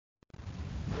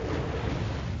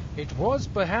It was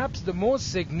perhaps the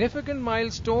most significant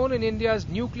milestone in India's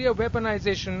nuclear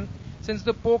weaponization since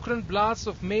the Pokhran blasts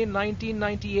of May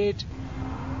 1998.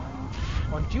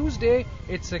 On Tuesday,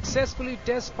 it successfully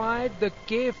test-fired the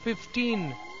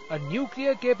K-15, a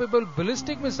nuclear-capable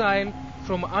ballistic missile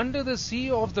from under the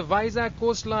sea off the Vizag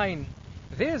coastline.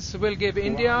 This will give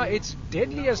India its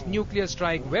deadliest nuclear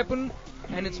strike weapon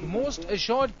and its most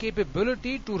assured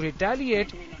capability to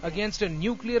retaliate against a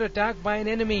nuclear attack by an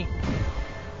enemy.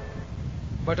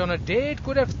 But on a day it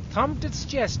could have thumped its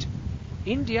chest,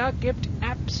 India kept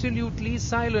absolutely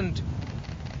silent.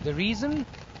 The reason?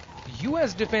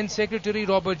 US Defense Secretary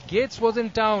Robert Gates was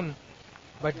in town,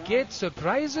 but Gates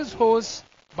surprised his hosts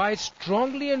by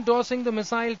strongly endorsing the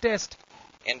missile test.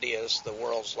 India is the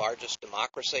world's largest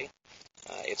democracy.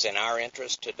 It's in our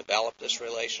interest to develop this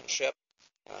relationship,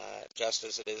 just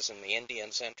as it is in the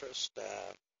Indians' interest.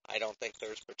 I don't think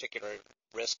there's particular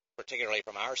risk, particularly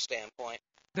from our standpoint.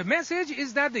 The message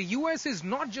is that the US is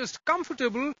not just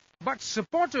comfortable, but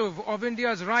supportive of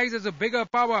India's rise as a bigger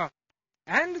power,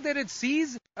 and that it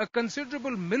sees a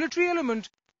considerable military element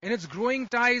in its growing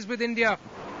ties with India.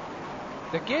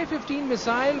 The K-15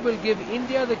 missile will give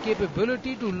India the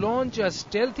capability to launch a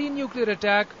stealthy nuclear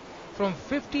attack from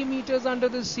 50 meters under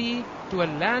the sea to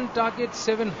a land target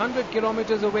 700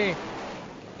 kilometers away.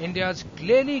 India's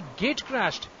clearly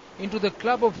gate-crashed into the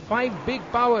club of 5 big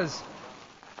powers.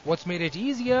 What's made it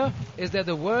easier is that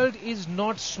the world is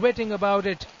not sweating about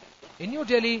it. In New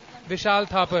Delhi, Vishal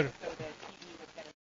Thapar.